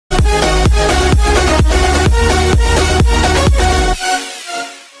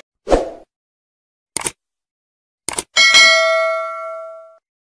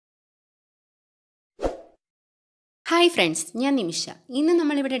Hi friends, ഞാൻ നിമിഷ. ഇന്ന്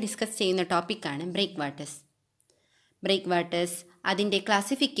നമ്മളിവിടെ ഡിസ്കസ് ചെയ്യുന്ന ടോപ്പിക്കാണ് ബ്രേക്ക്വാട്ടേഴ്സ്. ബ്രേക്ക്വാട്ടേഴ്സ് അതിൻ്റെ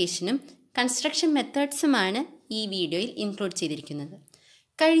ക്ലാസിഫിക്കേഷനും കൺസ്ട്രക്ഷൻ മെത്തേഡ്സുമാണ് ഈ വീഡിയോയിൽ ഇൻക്ലൂഡ് ചെയ്തിരിക്കുന്നത്.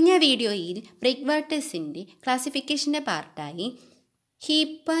 കഴിഞ്ഞ വീഡിയോയിൽ ബ്രേക്ക്വാട്ടേഴ്സിൻ്റെ ക്ലാസിഫിക്കേഷൻ്റെ പാർട്ടായി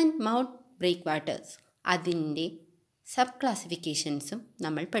ഹീപ്പ് ആൻഡ് മൗണ്ട് ബ്രേക്ക്വാട്ടേഴ്സ് അതിൻ്റെ സബ് ക്ലാസിഫിക്കേഷൻസും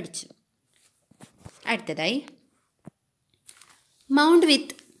നമ്മൾ പഠിച്ചു. അടുത്തതായി mount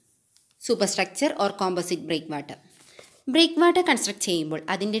with സൂപ്പർസ്ട്രക്ചർ or composite ബ്രേക്ക്വാട്ടർ. ബ്രേക്ക്വാട്ടർ construct ചെയ്യുമ്പോൾ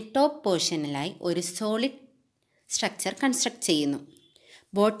അതിൻ്റെ ടോപ്പ് പോർഷനിലായി ഒരു സോളിഡ് സ്ട്രക്ചർ കൺസ്ട്രക്ട് ചെയ്യുന്നു.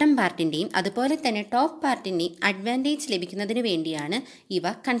 ബോട്ടം പാർട്ടിൻ്റെയും അതുപോലെ തന്നെ ടോപ്പ് പാർട്ടിൻ്റെയും അഡ്വാൻറ്റേജ് ലഭിക്കുന്നതിന് വേണ്ടിയാണ്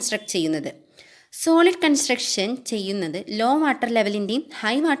ഇവ കൺസ്ട്രക്ട് ചെയ്യുന്നത്. സോളിഡ് കൺസ്ട്രക്ഷൻ ചെയ്യുന്നത് ലോ വാട്ടർ ലെവലിൻ്റെയും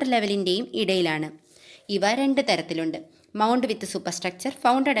ഹൈ വാട്ടർ ലെവലിൻ്റെയും ഇടയിലാണ്. ഇവ രണ്ട് തരത്തിലുണ്ട്: mount with സൂപ്പർസ്ട്രക്ചർ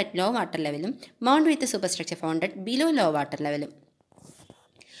founded at low water ലെവലും മൗണ്ട് വിത്ത് സൂപ്പർസ്ട്രക്ചർ ഫൗണ്ടഡ് ബിലോ ലോ വാട്ടർ ലെവലും.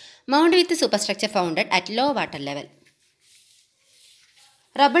 Mount with സൂപ്പർസ്ട്രക്ചർ founded at low water level.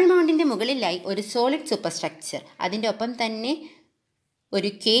 Rubber മൗണ്ടിൻ്റെ മുകളിലായി ഒരു സോളിഡ് സൂപ്പർസ്ട്രക്ചർ, അതിൻ്റെ ഒപ്പം തന്നെ ഒരു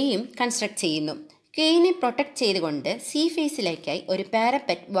കെയും കൺസ്ട്രക്ട് ചെയ്യുന്നു. കെയിനെ പ്രൊട്ടക്ട് ചെയ്തുകൊണ്ട് സീ ഫേസിലേക്കായി ഒരു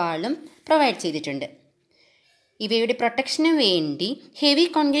പാരപെറ്റ് വാളും പ്രൊവൈഡ് ചെയ്തിട്ടുണ്ട്. ഇവയുടെ പ്രൊട്ടക്ഷന് വേണ്ടി ഹെവി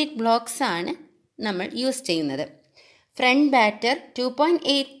കോൺക്രീറ്റ് ബ്ലോക്സ് ആണ് നമ്മൾ യൂസ് ചെയ്യുന്നത്. ഫ്രണ്ട് ബാറ്റർ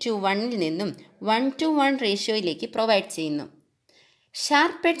 2.8:1 നിന്നും 1:1 റേഷ്യോയിലേക്ക് പ്രൊവൈഡ് ചെയ്യുന്നു.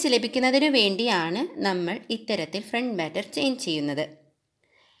 ഷാർപ്പ് എഡ്ജ് ലഭിക്കുന്നതിനു വേണ്ടിയാണ് നമ്മൾ ഇത്തരത്തിൽ ഫ്രണ്ട് ബാറ്റർ ചേഞ്ച് ചെയ്യുന്നത്.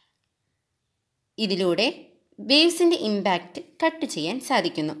 ഇതിലൂടെ വേവ്സിൻ്റെ ഇമ്പാക്റ്റ് കട്ട് ചെയ്യാൻ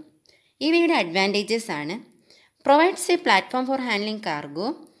സാധിക്കുന്നു. ഇവയുടെ അഡ്വാൻറ്റേജസ് ആണ്: provides A platform for handling cargo,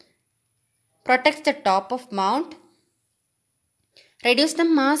 protects the top of mount, reduce the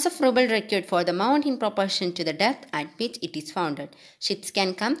mass of rubble required for the mount in proportion to the depth at which it is founded. Ships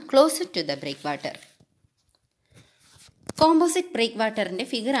can come closer to the breakwater. Composite ബ്രേക്ക്വാട്ടറിൻ്റെ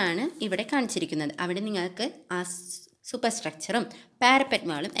ഫിഗറാണ് ഇവിടെ കാണിച്ചിരിക്കുന്നത്. അവിടെ നിങ്ങൾക്ക് ആ super സ്ട്രക്ചറും parapet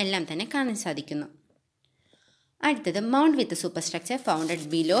വാളും എല്ലാം തന്നെ കാണാൻ സാധിക്കുന്നു. അടുത്തത് മൗണ്ട് വിത്ത് super structure founded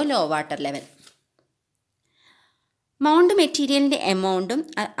below law water level. Mount മെറ്റീരിയലിൻ്റെ എമൗണ്ടും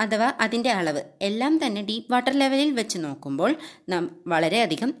അഥവാ അതിൻ്റെ അളവ് എല്ലാം തന്നെ ഡീപ്പ് വാട്ടർ ലെവലിൽ വെച്ച് നോക്കുമ്പോൾ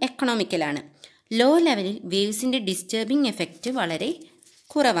വളരെയധികം എക്കണോമിക്കലാണ്. ലോ ലെവലിൽ വേവ്സിൻ്റെ ഡിസ്റ്റർബിംഗ് എഫക്റ്റ് വളരെ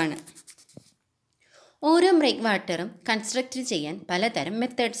കുറവാണ്. ഓരോ ബ്രേക്ക് വാട്ടറും കൺസ്ട്രക്റ്റ് ചെയ്യാൻ പലതരം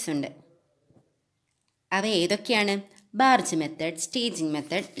മെത്തേഡ്സ് ഉണ്ട്. അവ ഏതൊക്കെയാണ്? Barge method, staging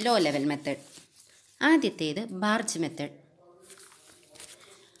method, low level method. ആദ്യത്തേത് ബാർജ് മെത്തേഡ്.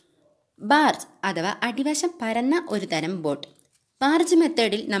 ബാർജ് അഥവാ അടിവശം പരന്ന ഒരു തരം ബോട്ട്. ബാർജ്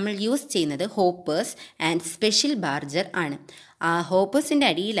മെത്തേഡിൽ നമ്മൾ യൂസ് ചെയ്യുന്നത് ഹോപ്പേഴ്സ് ആൻഡ് സ്പെഷ്യൽ ബാർജർ ആണ്. ആ ഹോപ്പേഴ്സിൻ്റെ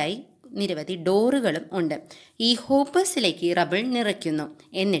അടിയിലായി നിരവധി ഡോറുകളും ഉണ്ട്. ഈ ഹോപ്പേഴ്സിലേക്ക് റബ്ബിൾ നിറയ്ക്കുന്നു.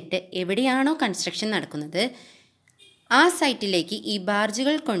 എന്നിട്ട് എവിടെയാണോ കൺസ്ട്രക്ഷൻ നടക്കുന്നത് ആ സൈറ്റിലേക്ക് ഈ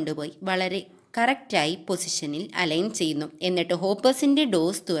ബാർജുകൾ കൊണ്ടുപോയി വളരെ കറക്റ്റായി പൊസിഷനിൽ അലൈൻ ചെയ്യുന്നു. എന്നിട്ട് ഹോപ്പേഴ്സിൻ്റെ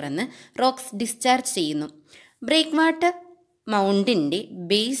ഡോർസ് തുറന്ന് റോക്സ് ഡിസ്ചാർജ് ചെയ്യുന്നു. ബ്രേക്ക് വാട്ടർ മൗണ്ടിൻ്റെ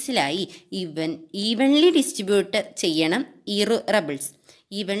ബേസിലായി ഈവൻലി ഡിസ്ട്രിബ്യൂട്ട് ചെയ്യണം ഈ റബിൾസ്.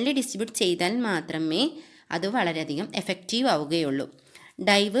 ഈവൻലി ഡിസ്ട്രിബ്യൂട്ട് ചെയ്താൽ മാത്രമേ അത് വളരെയധികം എഫക്റ്റീവ് ആവുകയുള്ളൂ.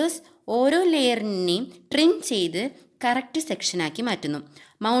 ഡൈവേഴ്സ് ഓരോ ലെയറിനെയും ട്രിം ചെയ്ത് കറക്റ്റ് സെക്ഷനാക്കി മാറ്റുന്നു.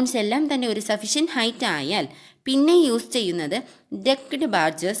 മൗണ്ട്സ് എല്ലാം തന്നെ ഒരു സഫിഷ്യൻറ്റ് ഹൈറ്റ് ആയാൽ പിന്നെ യൂസ് ചെയ്യുന്നത് ഡെക്ക്ഡ്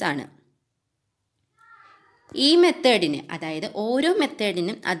ബാർജേഴ്സ് ആണ്. ഈ മെത്തേഡിന്, അതായത് ഓരോ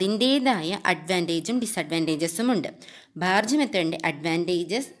മെത്തേഡിനും അതിൻ്റേതായ അഡ്വാൻറ്റേജും ഡിസഡ്വാൻറ്റേജസും ഉണ്ട്. ബാർജ് മെത്തേഡിൻ്റെ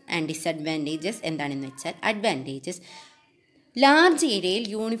അഡ്വാൻറ്റേജസ് ആൻഡ് ഡിസഡ്വാൻറ്റേജസ് എന്താണെന്ന് വെച്ചാൽ, അഡ്വാൻറ്റേജസ്: ലാർജ് ഏരിയയിൽ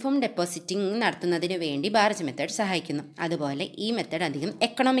യൂണിഫോം ഡെപ്പോസിറ്റിംഗ് നടത്തുന്നതിന് വേണ്ടി ബാർജ് മെത്തേഡ് സഹായിക്കുന്നു. അതുപോലെ ഈ മെത്തേഡ് അധികം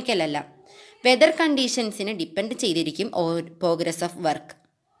എക്കണോമിക്കൽ അല്ല. വെതർ കണ്ടീഷൻസിനെ ഡിപ്പെൻഡ് ചെയ്തിരിക്കും പ്രോഗ്രസ് ഓഫ് വർക്ക്.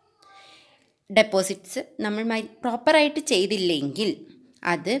 ഡെപ്പോസിറ്റ്സ് നമ്മൾ പ്രോപ്പറായിട്ട് ചെയ്തില്ലെങ്കിൽ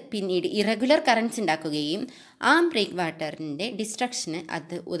അത് പിന്നീട് ഇറഗുലർ കറൻസ് ഉണ്ടാക്കുകയും ആ ബ്രേക്ക് വാട്ടറിൻ്റെ ഡിസ്ട്രക്ഷന്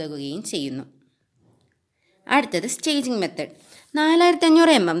അത് ഉതകുകയും ചെയ്യുന്നു. അടുത്തത് സ്റ്റേജിംഗ് മെത്തേഡ്.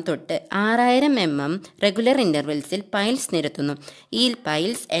 4500 mm തൊട്ട് 6000 mm റെഗുലർ ഇൻ്റർവെൽസിൽ പൈൽസ് നിരത്തുന്നു. ഈ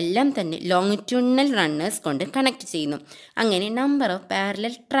പൈൽസ് എല്ലാം തന്നെ ലോങ്ങിറ്റ്യൂഡിനൽ റണ്ണേഴ്സ് കൊണ്ട് കണക്ട് ചെയ്യുന്നു. അങ്ങനെ നമ്പർ ഓഫ്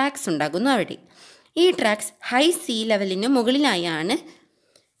പാരലൽ ട്രാക്സ് ഉണ്ടാകുന്നു അവിടെ. ഈ ട്രാക്സ് ഹൈ സീ ലെവലിന് മുകളിലായാണ്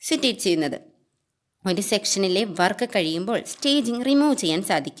സിറ്റേറ്റ് ചെയ്യുന്നത്. ഒരു സെക്ഷനിലെ വർക്ക് കഴിയുമ്പോൾ സ്റ്റേജിംഗ് റിമൂവ് ചെയ്യാൻ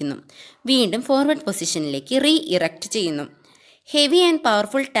സാധിക്കുന്നു. വീണ്ടും ഫോർവേഡ് പൊസിഷനിലേക്ക് ഇറക്റ്റ് ചെയ്യുന്നു. Heavy and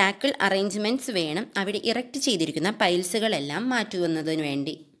powerful tackle arrangements വേണം അവിടെ ഇറക്റ്റ് ചെയ്തിരിക്കുന്ന പൈൽസുകളെല്ലാം മാറ്റുന്നതിന്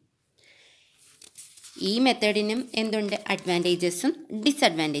വേണ്ടി. ഈ മെത്തേഡിനും എന്തുണ്ട്? അഡ്വാൻറ്റേജസും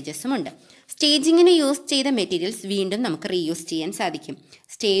ഡിസഡ്വാൻറ്റേജസും ഉണ്ട്. സ്റ്റേജിങ്ങിന് യൂസ് ചെയ്ത മെറ്റീരിയൽസ് വീണ്ടും നമുക്ക് റീയൂസ് ചെയ്യാൻ സാധിക്കും.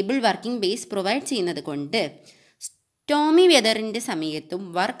 സ്റ്റേബിൾ വർക്കിംഗ് ബേസ് പ്രൊവൈഡ് ചെയ്യുന്നത് കൊണ്ട് സ്റ്റോമി വെതറിൻ്റെ സമയത്തും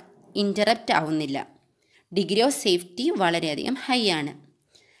വർക്ക് ഇൻ്ററപ്റ്റ് ആവുന്നില്ല. ഡിഗ്രി ഓഫ് സേഫ്റ്റി വളരെയധികം ഹൈ ആണ്.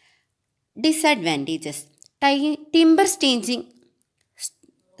 ഡിസഡ്വാൻറ്റേജസ്: ടിമ്പർ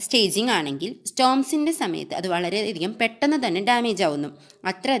സ്റ്റേജിങ് ആണെങ്കിൽ സ്റ്റോംസിൻ്റെ സമയത്ത് അത് വളരെയധികം പെട്ടെന്ന് തന്നെ ഡാമേജ് ആവുന്നു.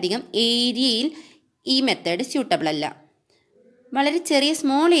 അത്രയധികം ഏരിയയിൽ ഈ മെത്തേഡ് സ്യൂട്ടബിൾ അല്ല. വളരെ ചെറിയ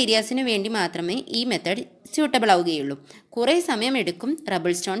സ്മോൾ ഏരിയാസിന് വേണ്ടി മാത്രമേ ഈ മെത്തേഡ് സ്യൂട്ടബിൾ ആവുകയുള്ളൂ. കുറേ സമയം എടുക്കും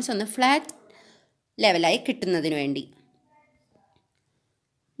റബിൾ സ്റ്റോൺസ് ഒന്ന് ഫ്ലാറ്റ് ലെവലായി കിട്ടുന്നതിന് വേണ്ടി.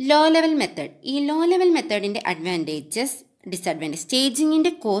 Low level method. ഈ ലോ ലെവൽ മെത്തേഡിൻ്റെ അഡ്വാൻറ്റേജസ്, ഡിസഡ്വാൻറ്റേജ്,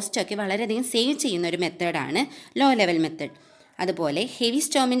 സ്റ്റേജിങ്ങിൻ്റെ കോസ്റ്റൊക്കെ വളരെയധികം സേവ് ചെയ്യുന്ന ഒരു മെത്തേഡാണ് ലോ ലെവൽ മെത്തേഡ്. അതുപോലെ ഹെവി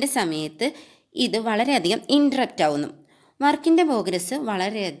സ്റ്റോമിൻ്റെ സമയത്ത് ഇത് വളരെയധികം ഇൻട്രപ്റ്റ് ആവുന്നു. വർക്കിൻ്റെ പ്രോഗ്രസ്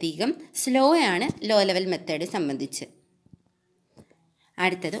വളരെയധികം സ്ലോ ആണ് ലോ ലെവൽ മെത്തേഡ് സംബന്ധിച്ച്.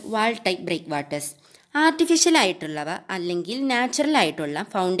 അടുത്തത് വാൾ ടൈപ്പ് ബ്രേക്ക് വാട്ടേഴ്സ്. ആർട്ടിഫിഷ്യൽ ആയിട്ടുള്ളവ അല്ലെങ്കിൽ നാച്ചുറൽ ആയിട്ടുള്ള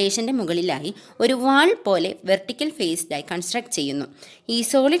ഫൗണ്ടേഷൻ്റെ മുകളിലായി ഒരു വാൾ പോലെ വെർട്ടിക്കൽ ഫേസ്ഡായി കൺസ്ട്രക്ട് ചെയ്യുന്നു. ഈ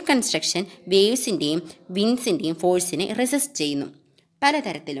സോളിഡ് കൺസ്ട്രക്ഷൻ വേവ്സിൻ്റെയും വിൻഡ്സിൻ്റെയും ഫോഴ്സിനെ റെസിസ്റ്റ് ചെയ്യുന്നു.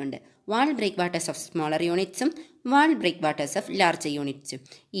 പലതരത്തിലുണ്ട്. വാൾ break waters of smaller യൂണിറ്റ്സും wall break waters of larger യൂണിറ്റ്സും.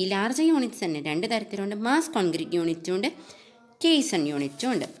 ഈ ലാർജർ യൂണിറ്റ്സ് തന്നെ രണ്ട് തരത്തിലുണ്ട്. മാസ് കോൺക്രീറ്റ് യൂണിറ്റും ഉണ്ട്, കേസൺ യൂണിറ്റും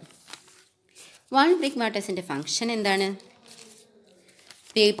ഉണ്ട്. വാൾ ബ്രേക്ക് വാട്ടേഴ്സിൻ്റെ ഫംഗ്ഷൻ എന്താണ്?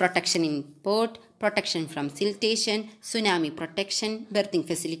 Wave protection in port, protection from സിൽറ്റേഷൻ, tsunami protection, berthing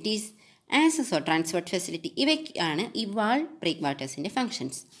facilities, access or transport facility, ഇവയ്ക്കാണ് ഈ വാൾ break വാട്ടേഴ്സിൻ്റെ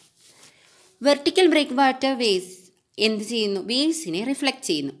functions. Vertical break water waves എന്ത് ചെയ്യുന്നു? വേവ്സിനെ റിഫ്ലക്റ്റ്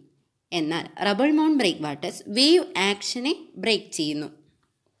ചെയ്യുന്നു. എന്നാൽ റബിൾ mount break waters wave ആക്ഷനെ break ചെയ്യുന്നു.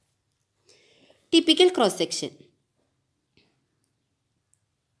 Typical cross section.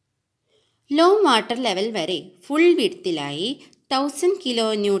 Law water level വരെ full വിഡ്ത്തിലായി 1000 kilo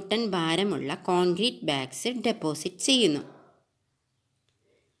newton ഭാരമുള്ള concrete bags deposit ചെയ്യുന്നു.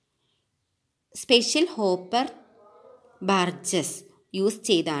 Special hopper ബാർജസ് use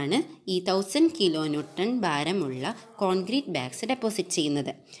ചെയ്താണ് ഈ 1000 കിലോ ന്യൂട്ടൺ ഭാരമുള്ള കോൺക്രീറ്റ് ബാഗ്സ് ഡെപ്പോസിറ്റ്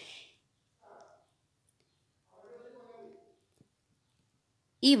ചെയ്യുന്നത്.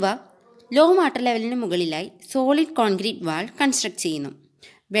 ഇവ ലോ വാട്ടർ ലെവലിന് മുകളിലായി സോളിഡ് കോൺക്രീറ്റ് വാൾ കൺസ്ട്രക്ട് ചെയ്യുന്നു.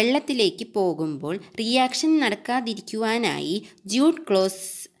 വെള്ളത്തിലേക്ക് പോകുമ്പോൾ റിയാക്ഷൻ നടക്കാതിരിക്കുവാനായി ജൂട്ട് ക്ലോസ്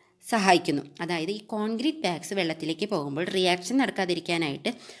സഹായിക്കുന്നു. അതായത് ഈ കോൺക്രീറ്റ് ബാഗ്സ് വെള്ളത്തിലേക്ക് പോകുമ്പോൾ റിയാക്ഷൻ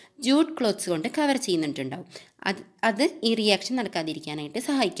നടക്കാതിരിക്കാനായിട്ട് ജൂട്ട് ക്ലോത്ത്സ് കൊണ്ട് കവർ ചെയ്യുന്നിട്ടുണ്ടാവും. അത് ഈ റിയാക്ഷൻ നടക്കാതിരിക്കാനായിട്ട്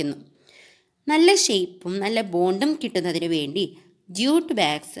സഹായിക്കുന്നു. നല്ല ഷേപ്പും നല്ല ബോണ്ടും കിട്ടുന്നതിന് വേണ്ടി ജൂട്ട്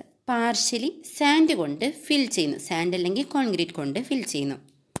ബാഗ്സ് പാർഷ്യലി സാൻഡ് കൊണ്ട് ഫിൽ ചെയ്യുന്നു. സാൻഡ് അല്ലെങ്കിൽ കോൺക്രീറ്റ് കൊണ്ട് ഫിൽ ചെയ്യുന്നു.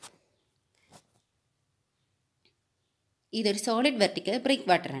 ഇതൊരു സോളിഡ് വെർട്ടിക്കൽ ബ്രേക്ക്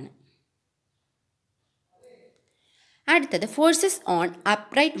വാട്ടറാണ്. അടുത്തത് forces on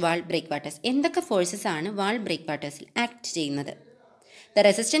upright wall break waters. എന്തൊക്കെ ഫോഴ്സസ് ആണ് വാൾ ബ്രേക്ക് വാട്ടേഴ്സിൽ ആക്ട് ചെയ്യുന്നത്? The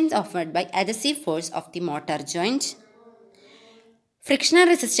resistance offered by adhesive force of the motor joint, frictional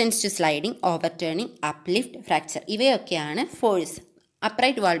resistance to sliding, over turning, uplift, fracture, ഇവയൊക്കെയാണ് force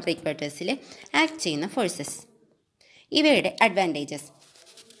upright വാൾ break വാട്ടേഴ്സിൽ act ചെയ്യുന്ന forces. ഇവയുടെ advantages: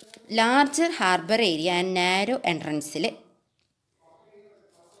 larger harbour area and narrow എൻട്രൻസിൽ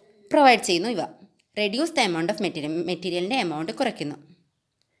provide ചെയ്യുന്നു. ഇവ reduce the amount of മെറ്റീരിയലിൻ്റെ amount കുറയ്ക്കുന്നു.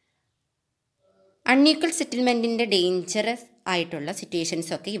 Unequal സെറ്റിൽമെൻറ്റിൻ്റെ dangerous ആയിട്ടുള്ള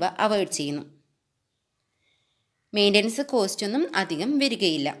സിറ്റുവേഷൻസൊക്കെ ഇവ avoid ചെയ്യുന്നു. മെയിൻ്റനൻസ് കോസ്റ്റ് ഒന്നും അധികം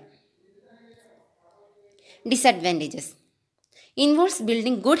വരികയില്ല. Disadvantages: involves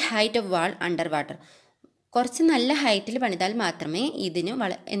building good height of wall under water. കുറച്ച് നല്ല ഹൈറ്റിൽ പണിതാൽ മാത്രമേ ഇതിന്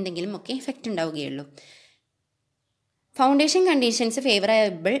എന്തെങ്കിലുമൊക്കെ എഫക്റ്റ് ഉണ്ടാവുകയുള്ളൂ. ഫൗണ്ടേഷൻ കണ്ടീഷൻസ്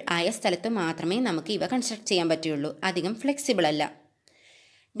ഫേവറബിൾ ആയ സ്ഥലത്ത് മാത്രമേ നമുക്ക് ഇവ കൺസ്ട്രക്ട് ചെയ്യാൻ പറ്റുള്ളൂ. അധികം ഫ്ലെക്സിബിൾ അല്ല.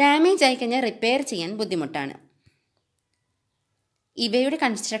 ഡാമേജ് ആയിക്കഴിഞ്ഞാൽ റിപ്പയർ ചെയ്യാൻ ബുദ്ധിമുട്ടാണ്. ഇവയുടെ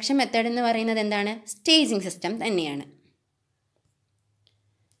കൺസ്ട്രക്ഷൻ മെത്തേഡ് എന്ന് പറയുന്നത് എന്താണ്? സ്റ്റേജിങ് സിസ്റ്റം തന്നെയാണ്.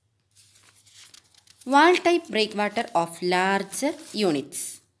 വാൾ type break water of larger units.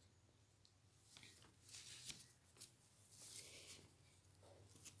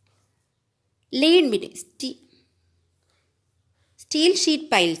 Steel sheet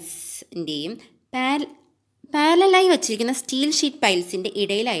പൈൽസിൻ്റെയും പാരലായി വച്ചിരിക്കുന്ന സ്റ്റീൽ ഷീറ്റ് പൈൽസിൻ്റെ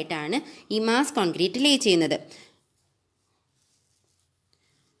ഇടയിലായിട്ടാണ് ഈ മാസ് കോൺക്രീറ്റ് ലേ ചെയ്യുന്നത്.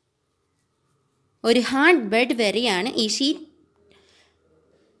 ഒരു ഹാർഡ് ബെഡ് വരെയാണ് ഈ ഷീറ്റ്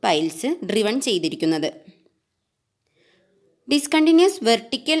പൈൽസ് ഡ്രിവൺ ചെയ്തിരിക്കുന്നത്. Discontinuous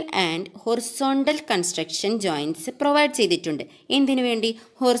vertical and horizontal construction joints provide ചെയ്തിട്ടുണ്ട്. എന്തിനു വേണ്ടി?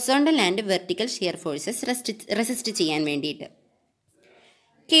 Horizontal and vertical shear forces resist ചെയ്യാൻ വേണ്ടിയിട്ട്.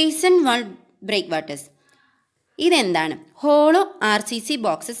 കേസൺ വാൾ ബ്രേക്ക് വാട്ടേഴ്സ്. ഇതെന്താണ്? ഹോളോ RCC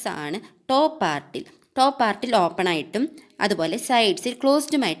ബോക്സസ് ആണ് ടോപ്പ് പാർട്ടിൽ ഓപ്പൺ ആയിട്ടും അതുപോലെ സൈഡ്സിൽ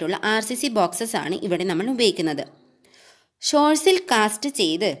ക്ലോസ്ഡുമായിട്ടുള്ള RCC ബോക്സസ് ആണ് ഇവിടെ നമ്മൾ ഉപയോഗിക്കുന്നത്. ഷോഴ്സിൽ കാസ്റ്റ്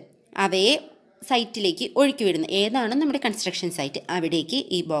ചെയ്ത് അവയെ സൈറ്റിലേക്ക് ഒഴുക്കി വിടുന്നു. ഏതാണോ നമ്മുടെ കൺസ്ട്രക്ഷൻ സൈറ്റ് അവിടേക്ക്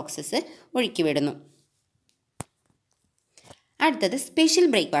ഈ ബോക്സസ് ഒഴുക്കി വിടുന്നു. അടുത്തത് സ്പെഷ്യൽ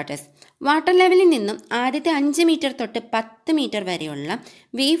ബ്രേക്ക് വാട്ടേഴ്സ്. വാട്ടർ ലെവലിൽ നിന്നും ആദ്യത്തെ 5 മീറ്റർ തൊട്ട് 10 മീറ്റർ വരെയുള്ള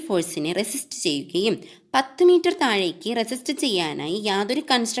വേവ് ഫോഴ്സിനെ റെസിസ്റ്റ് ചെയ്യുകയും 10 മീറ്റർ താഴേക്ക് റെസിസ്റ്റ് ചെയ്യാനായി യാതൊരു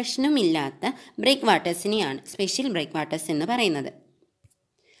കൺസ്ട്രക്ഷനും ഇല്ലാത്ത ബ്രേക്ക് വാട്ടേഴ്സിനെയാണ് സ്പെഷ്യൽ ബ്രേക്ക് വാട്ടേഴ്സ് എന്ന് പറയുന്നത്.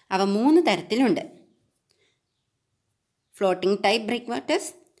 അവ 3 തരത്തിലുണ്ട്: floating type break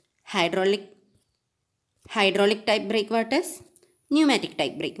waters, hydraulic type break waters, pneumatic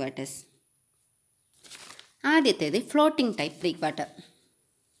type break waters. ആദ്യത്തേത് ഫ്ലോട്ടിംഗ് ടൈപ്പ് ബ്രേക്ക് വാട്ടർ.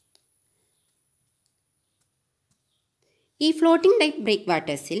 ഈ ഫ്ലോട്ടിംഗ് ടൈപ്പ് ബ്രേക്ക്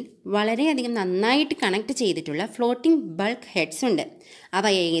വാട്ടേഴ്സിൽ വളരെയധികം നന്നായിട്ട് കണക്ട് ചെയ്തിട്ടുള്ള ഫ്ലോട്ടിംഗ് ബൾക്ക് ഹെഡ്സ് ഉണ്ട്. അവ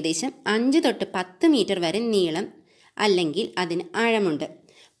ഏകദേശം 5 തൊട്ട് 10 മീറ്റർ വരെ നീളം അല്ലെങ്കിൽ അതിന് ആഴമുണ്ട്.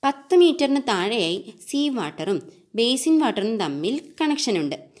 10 മീറ്ററിന് താഴെയായി സീ വാട്ടറും ബേസിൻ വാട്ടറും തമ്മിൽ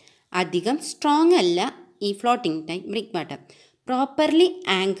കണക്ഷനുണ്ട്. അധികം സ്ട്രോങ് അല്ല ഈ floating type break water. Properly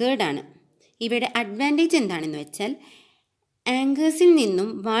anchored ആണ്. ഇവയുടെ അഡ്വാൻറ്റേജ് എന്താണെന്ന് വെച്ചാൽ ആങ്കേഴ്സിൽ നിന്നും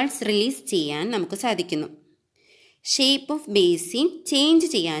വാൾസ് റിലീസ് ചെയ്യാൻ നമുക്ക് സാധിക്കുന്നു. ഷേപ്പ് ഓഫ് ബേസിൻ ചേഞ്ച്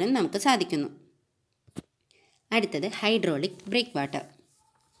ചെയ്യാനും നമുക്ക് സാധിക്കുന്നു. അടുത്തത് ഹൈഡ്രോളിക് ബ്രേക്ക് വാട്ടർ.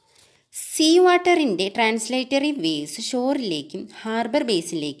 സീ വാട്ടറിൻ്റെ ട്രാൻസ്ലേറ്ററി വേവ്സ് ഷോറിലേക്കും ഹാർബർ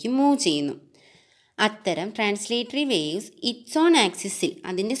ബേസിലേക്കും മൂവ് ചെയ്യുന്നു. അത്തരം ട്രാൻസ്ലേറ്ററി വേവ്സ് ഇറ്റ്സ് ഓൺ ആക്സിസിൽ,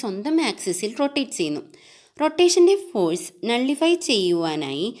 അതിൻ്റെ സ്വന്തം ആക്സിസിൽ റൊട്ടേറ്റ് ചെയ്യുന്നു. റൊട്ടേഷൻ്റെ ഫോഴ്സ് നള്ളിഫൈ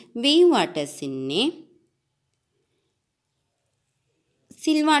ചെയ്യുവാനായി വേവ് വാട്ടേഴ്സിനെ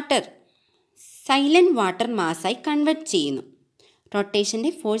സൈലൻറ്റ് വാട്ടർ മാസായി കൺവേർട്ട് ചെയ്യുന്നു.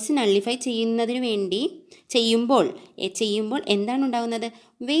 റൊട്ടേഷൻ്റെ ഫോഴ്സ് നള്ളിഫൈ ചെയ്യുമ്പോൾ എന്താണ് ഉണ്ടാകുന്നത്?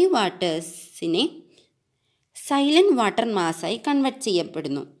 വേവ് വാട്ടേഴ്സിനെ സൈലൻറ്റ് വാട്ടർ മാസായി കൺവേർട്ട്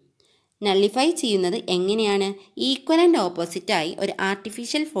ചെയ്യപ്പെടുന്നു. നള്ളിഫൈ ചെയ്യുന്നത് എങ്ങനെയാണ്? ഈക്വൽ ആൻഡ് ഓപ്പോസിറ്റായി ഒരു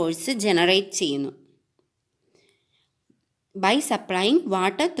ആർട്ടിഫിഷ്യൽ ഫോഴ്സ് ജനറേറ്റ് ചെയ്യുന്നു. By supplying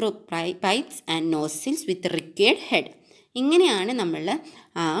water through pipes and nozzles with required head. ഇങ്ങനെയാണ് നമ്മൾ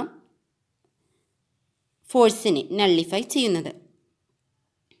ആ ഫോഴ്സിനെ നള്ളിഫൈ ചെയ്യുന്നത്.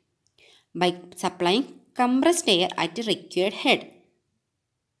 By supplying compressed air at required head.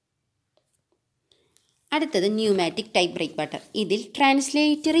 അടുത്തത് ന്യൂമാറ്റിക് ടൈപ്പ് ബ്രേക്ക് വാട്ടർ. ഇതിൽ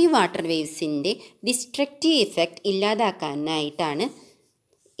ട്രാൻസ്ലേറ്ററി വാട്ടർ വേവ്സിൻ്റെ ഡിസ്ട്രക്റ്റീവ് ഇഫക്റ്റ്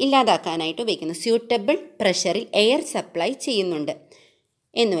ഇല്ലാതാക്കാനായിട്ട് ഉപയോഗിക്കുന്നു. സ്യൂട്ടബിൾ പ്രഷറിൽ എയർ സപ്ലൈ ചെയ്യുന്നുണ്ട്.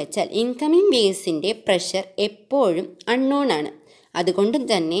 എന്ന് വെച്ചാൽ ഇൻകമിംഗ് വേവ്സിൻ്റെ പ്രഷർ എപ്പോഴും അൺനോൺ ആണ്. അതുകൊണ്ട്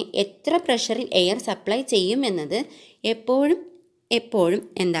തന്നെ എത്ര പ്രഷറിൽ എയർ സപ്ലൈ ചെയ്യുമെന്നത് എപ്പോഴും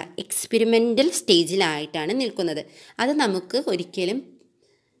എക്സ്പെരിമെൻ്റൽ സ്റ്റേജിലായിട്ടാണ് നിൽക്കുന്നത്. അത് നമുക്ക് ഒരിക്കലും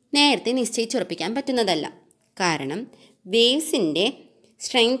നേരത്തെ നിശ്ചയിച്ചുറപ്പിക്കാൻ പറ്റുന്നതല്ല. കാരണം വേവ്സിൻ്റെ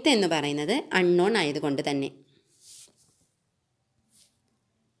സ്ട്രെങ്ത് എന്ന് പറയുന്നത് അൺനോൺ ആയതുകൊണ്ട് തന്നെ.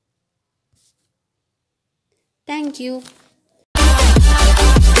 Thank you.